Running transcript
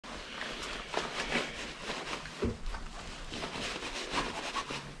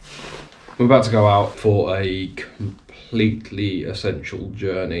I'm about to go out for a completely essential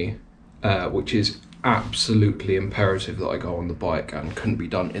journey, which is absolutely imperative that I go on the bike and couldn't be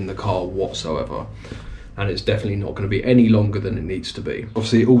done in the car whatsoever. And it's definitely not going to be any longer than it needs to be.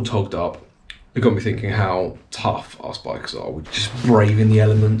 Obviously, all togged up. It got me thinking how tough us bikers are. We're just braving the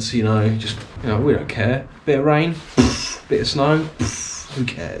elements, you know, just, you know, we don't care. Bit of rain, bit of snow, who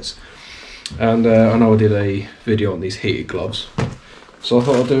cares? And I know I did a video on these heated gloves, so I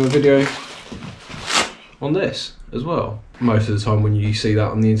thought I'd do a video on this as well. Most of the time when you see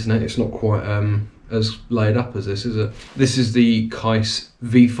that on the internet, it's not quite as laid up as this, is it? This is the Keis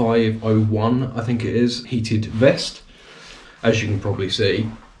V501, I think it is, heated vest. As you can probably see,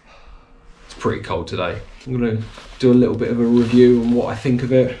 it's pretty cold today. I'm gonna do a little bit of a review on what I think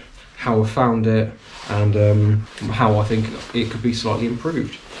of it, how I found it, and how I think it could be slightly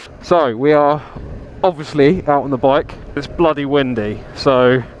improved. So we are obviously out on the bike. It's bloody windy,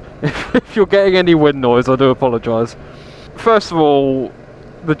 so if you're getting any wind noise, I do apologise. First of all,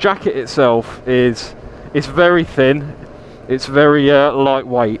 the jacket itself is very thin. It's very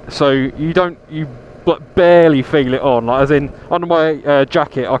lightweight, so you barely feel it on. Like, as in, under my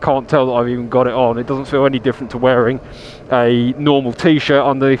jacket, I can't tell that I've even got it on. It doesn't feel any different to wearing a normal t-shirt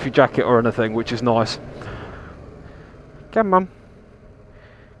underneath your jacket or anything, which is nice. Come on, Mum.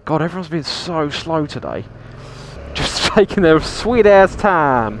 God, everyone's been so slow today. Just taking their sweet ass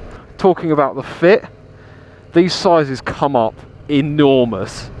time. Talking about the fit, these sizes come up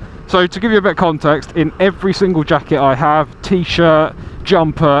enormous. So to give you a bit of context, in every single jacket I have, t-shirt,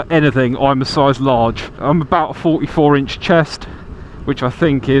 jumper, anything, I'm a size large. I'm about a 44-inch chest, which I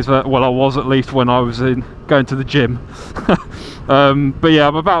think is, well, I was at least when I was going to the gym. But yeah,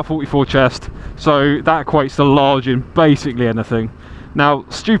 I'm about a 44 chest, so that equates to large in basically anything. Now,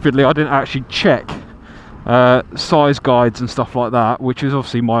 stupidly, I didn't actually check size guides and stuff like that, which is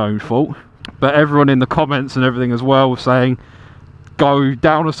obviously my own fault. But everyone in the comments and everything as well was saying, go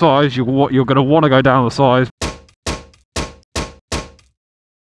down a size, you're going to want to go down a size.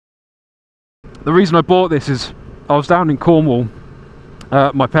 The reason I bought this is I was down in Cornwall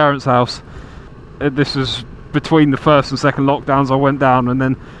at my parents' house. This was between the first and second lockdowns. I went down and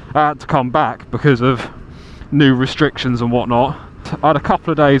then I had to come back because of new restrictions and whatnot. I had a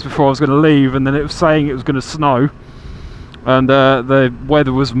couple of days before I was going to leave, and then it was saying it was going to snow, and the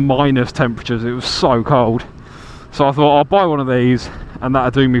weather was minus temperatures. It was so cold, so I thought I'll buy one of these and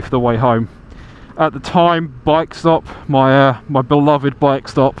that'll do me for the way home. At the time, Bike Stop, my beloved Bike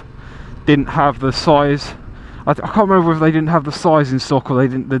Stop, didn't have the size. I can't remember if they didn't have the size in stock or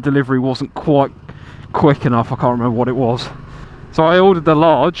the delivery wasn't quite quick enough. I can't remember what it was. So I ordered the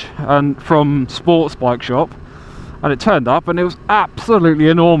large and from Sports Bike Shop, and it turned up and it was absolutely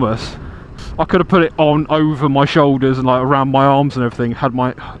enormous. I could have put it on over my shoulders and like around my arms and everything, had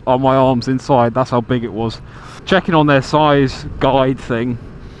my arms inside. That's how big it was. Checking on their size guide thing,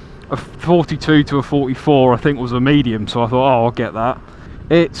 a 42 to a 44 I think was a medium, so I thought, oh, I'll get that.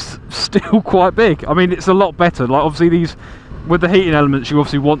 It's still quite big. I mean, it's a lot better. Like, obviously these, with the heating elements, you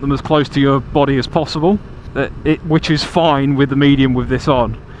obviously want them as close to your body as possible, which is fine with the medium with this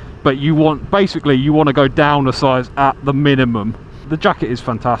on. But you want, basically, you want to go down a size at the minimum. The jacket is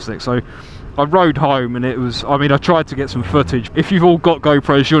fantastic. So I rode home and it was, I mean, I tried to get some footage. If you've all got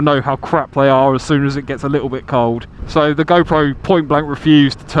GoPros, you'll know how crap they are as soon as it gets a little bit cold. So the GoPro point blank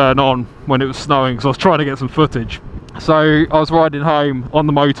refused to turn on when it was snowing, because I was trying to get some footage. So I was riding home on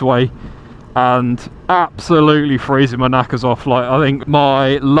the motorway and absolutely freezing my knackers off. Like, I think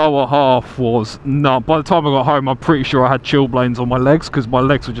my lower half was numb. By the time I got home, I'm pretty sure I had chilblains on my legs because my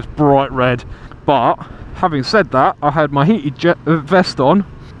legs were just bright red. But having said that, I had my heated vest on,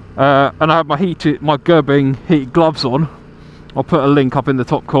 and I had my Gerbing heated gloves on. I'll put a link up in the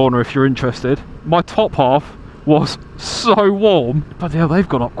top corner if you're interested. My top half was so warm. Bloody hell, they've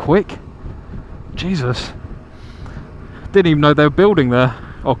gone up quick. Jesus. Didn't even know they were building there.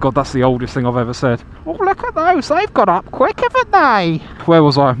 Oh god, that's the oldest thing I've ever said. Oh, look at those, they've got up quick, haven't they? Where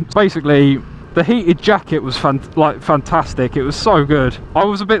was I? Basically, the heated jacket was fantastic. It was so good. I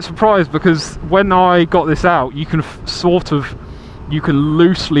was a bit surprised because when I got this out, you can you can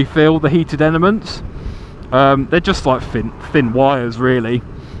loosely feel the heated elements. They're just like thin wires really,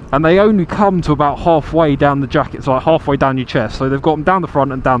 and they only come to about halfway down the jacket, so like halfway down your chest. So they've got them down the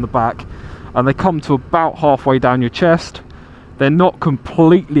front and down the back, and they come to about halfway down your chest. They're not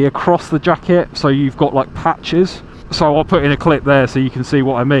completely across the jacket, so you've got like patches. So I'll put in a clip there so you can see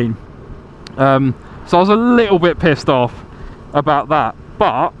what I mean. So I was a little bit pissed off about that,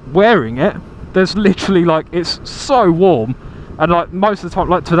 but wearing it, there's literally like, it's so warm, and like most of the time,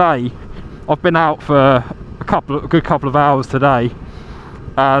 like today, I've been out for a good couple of hours today,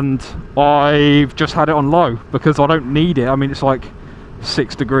 and I've just had it on low because I don't need it. I mean, it's like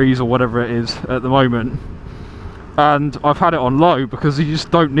 6 degrees or whatever it is at the moment, and I've had it on low because you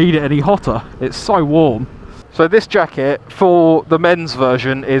just don't need it any hotter. It's so warm. So this jacket for the men's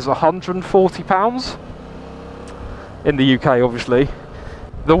version is £140 in the UK, obviously.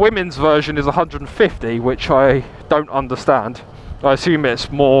 The women's version is 150, which I don't understand. I assume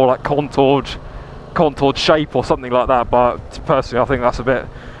it's more like contoured shape or something like that, but personally I think that's a bit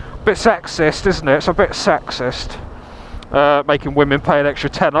sexist, isn't it? It's a bit sexist, making women pay an extra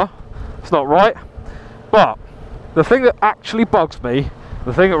tenner. It's not right. But the thing that actually bugs me,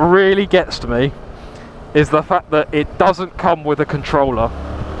 the thing that really gets to me, is the fact that it doesn't come with a controller.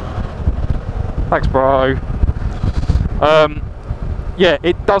 Thanks, bro. Yeah,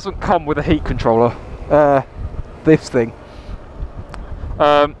 it doesn't come with a heat controller. This thing.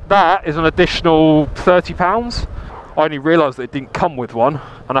 That is an additional £30. I only realised that it didn't come with one,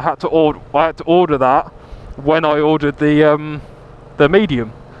 and I had to order that when I ordered the medium,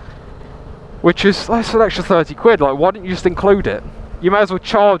 which is, that's an extra 30 quid. Like, why didn't you just include it? You may as well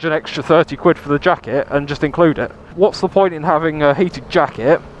charge an extra 30 quid for the jacket and just include it. What's the point in having a heated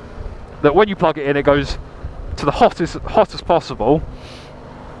jacket that when you plug it in, it goes to the hottest possible,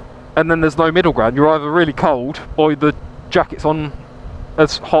 and then there's no middle ground? You're either really cold or the jacket's on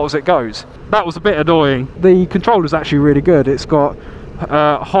as hot as it goes. That was a bit annoying. The controller's actually really good. It's got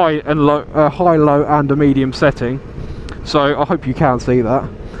high, low and a medium setting, so I hope you can see that.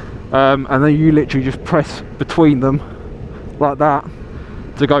 And then you literally just press between them like that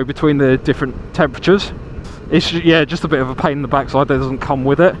to go between the different temperatures. It's, yeah, just a bit of a pain in the backside that doesn't come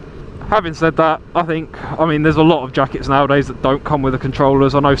with it. Having said that, I mean there's a lot of jackets nowadays that don't come with the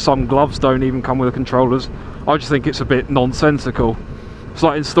controllers. I know some gloves don't even come with the controllers. I just think it's a bit nonsensical. It's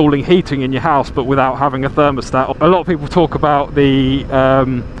like installing heating in your house but without having a thermostat. A lot of people talk about the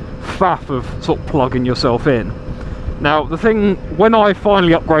faff of sort of plugging yourself in. Now the thing, when I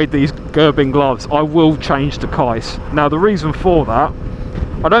finally upgrade these Gerbing gloves, I will change to Keis. Now the reason for that,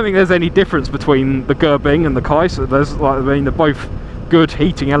 I don't think there's any difference between the Gerbing and the Keis. There's, like, I mean, they're both good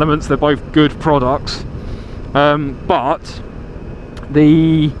heating elements, they're both good products, but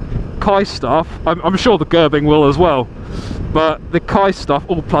the Keis stuff, I'm sure the Gerbing will as well, but the Keis stuff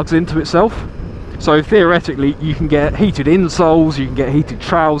all plugs into itself. So theoretically you can get heated insoles, you can get heated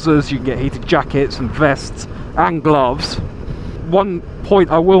trousers, you can get heated jackets and vests and gloves. One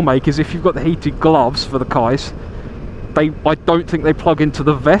point I will make is if you've got the heated gloves for the Keis, I don't think they plug into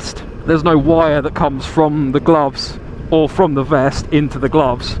the vest. There's no wire that comes from the gloves or from the vest into the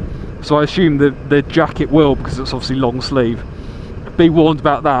gloves, so I assume the jacket will, because it's obviously long sleeve. Be warned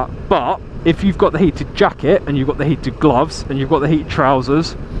about that. But if you've got the heated jacket and you've got the heated gloves and you've got the heated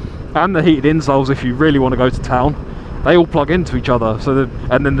trousers and the heated insoles, if you really want to go to town, they all plug into each other. So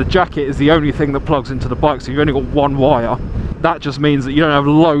and then the jacket is the only thing that plugs into the bike, so you've only got one wire. That just means that you don't have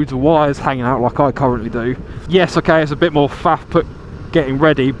loads of wires hanging out like I currently do. Yes, okay, it's a bit more faff getting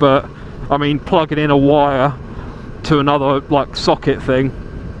ready, but I mean, plugging in a wire to another like socket thing,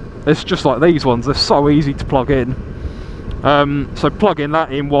 it's just like these ones, they're so easy to plug in. So plugging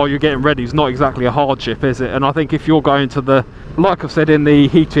that in while you're getting ready is not exactly a hardship, is it? And I think if you're going to the, like I've said in the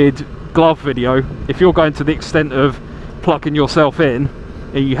heated glove video, if you're going to the extent of plugging yourself in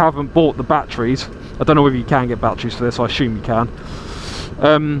and you haven't bought the batteries, I don't know whether you can get batteries for this, I assume you can,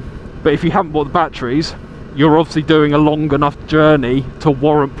 but if you haven't bought the batteries, you're obviously doing a long enough journey to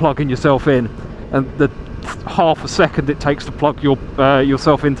warrant plugging yourself in, and the half a second it takes to plug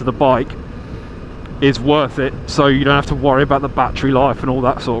yourself into the bike is worth it, so you don't have to worry about the battery life and all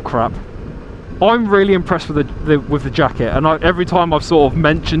that sort of crap. I'm really impressed with the jacket, and every time I've sort of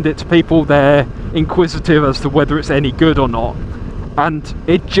mentioned it to people, they're inquisitive as to whether it's any good or not, and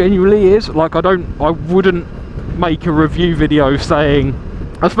it genuinely is. Like, I wouldn't make a review video saying,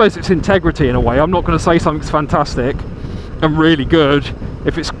 I suppose it's integrity in a way. I'm not going to say something's fantastic and really good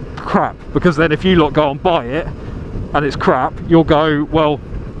if it's crap, because then if you lot go and buy it and it's crap, you'll go, well,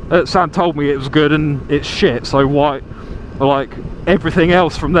 Sam told me it was good and it's shit, so why? Like, everything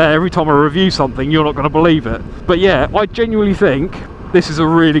else from there, every time I review something, you're not going to believe it. But yeah, I genuinely think this is a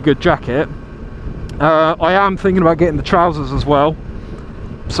really good jacket. I am thinking about getting the trousers as well,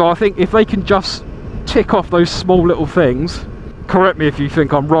 so I think if they can just tick off those small little things, correct me if you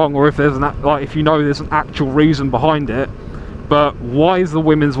think I'm wrong, or if there's if you know there's an actual reason behind it, but why is the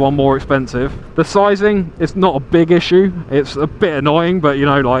women's one more expensive? The sizing, it's not a big issue, it's a bit annoying, but you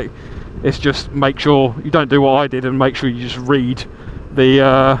know, like, it's just make sure you don't do what I did and make sure you just read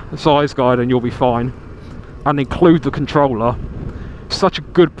the size guide and you'll be fine, and include the controller. Such a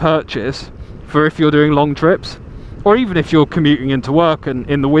good purchase for if you're doing long trips. or even if you're commuting into work and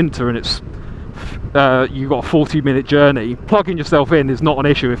in the winter and it's you've got a 40-minute journey, plugging yourself in is not an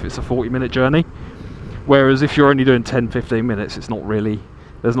issue if it's a 40-minute journey. Whereas if you're only doing 10-15 minutes, there's not really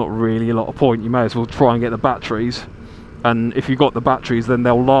a lot of point. You may as well try and get the batteries, and if you've got the batteries, then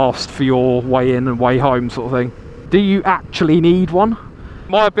they'll last for your way in and way home sort of thing. Do you actually need one?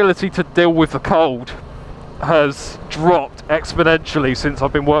 My ability to deal with the cold has dropped exponentially since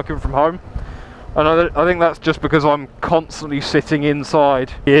I've been working from home, and I think that's just because I'm constantly sitting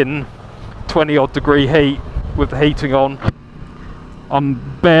inside in 20-odd degree heat with the heating on.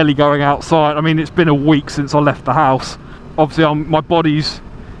 I'm barely going outside. I mean, it's been a week since I left the house. Obviously my body's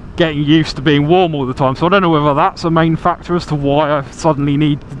getting used to being warm all the time, so I don't know whether that's a main factor as to why I suddenly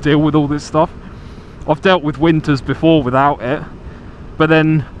need to deal with all this stuff. I've dealt with winters before without it, but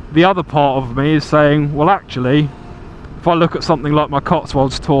then the other part of me is saying, well, actually, if I look at something like my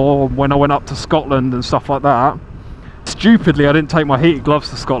Cotswolds tour, when I went up to Scotland and stuff like that, stupidly I didn't take my heated gloves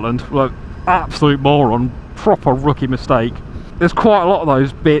to Scotland. Like, absolute moron, proper rookie mistake. There's quite a lot of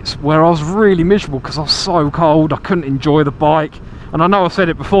those bits where I was really miserable because I was so cold, I couldn't enjoy the bike. And I know I said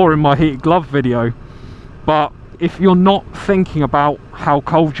it before in my heated glove video, but if you're not thinking about how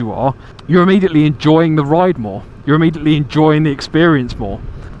cold you are, you're immediately enjoying the ride more. You're immediately enjoying the experience more.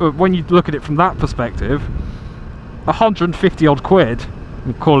 But when you look at it from that perspective, 150 odd quid,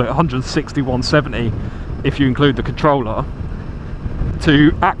 we call it 160, 170 if you include the controller,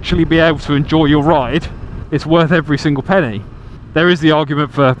 to actually be able to enjoy your ride, it's worth every single penny. There is the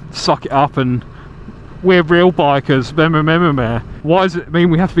argument for suck it up and we're real bikers, why does it mean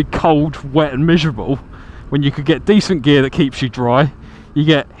we have to be cold, wet and miserable when you could get decent gear that keeps you dry, you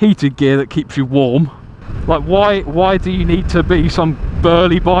get heated gear that keeps you warm? Like, why do you need to be some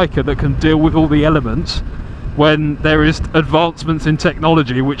burly biker that can deal with all the elements when there is advancements in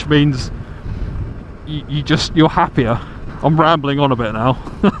technology, which means you're happier? I'm rambling on a bit now.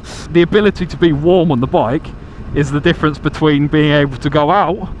 The ability to be warm on the bike is the difference between being able to go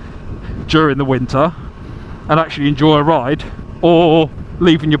out during the winter and actually enjoy a ride, or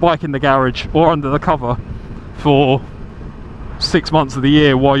leaving your bike in the garage or under the cover for 6 months of the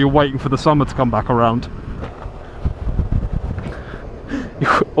year while you're waiting for the summer to come back around. You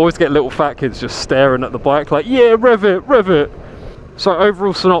always get little fat kids just staring at the bike like, yeah, rev it, rev it. So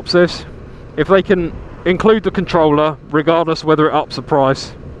overall synopsis, if they can include the controller, regardless whether it ups the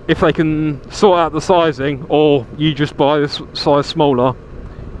price, if they can sort out the sizing, or you just buy this size smaller,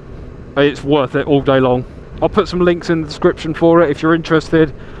 it's worth it all day long. I'll put some links in the description for it if you're interested,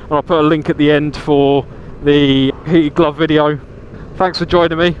 and I'll put a link at the end for the heated glove video. Thanks for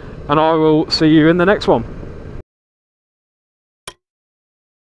joining me, and I will see you in the next one.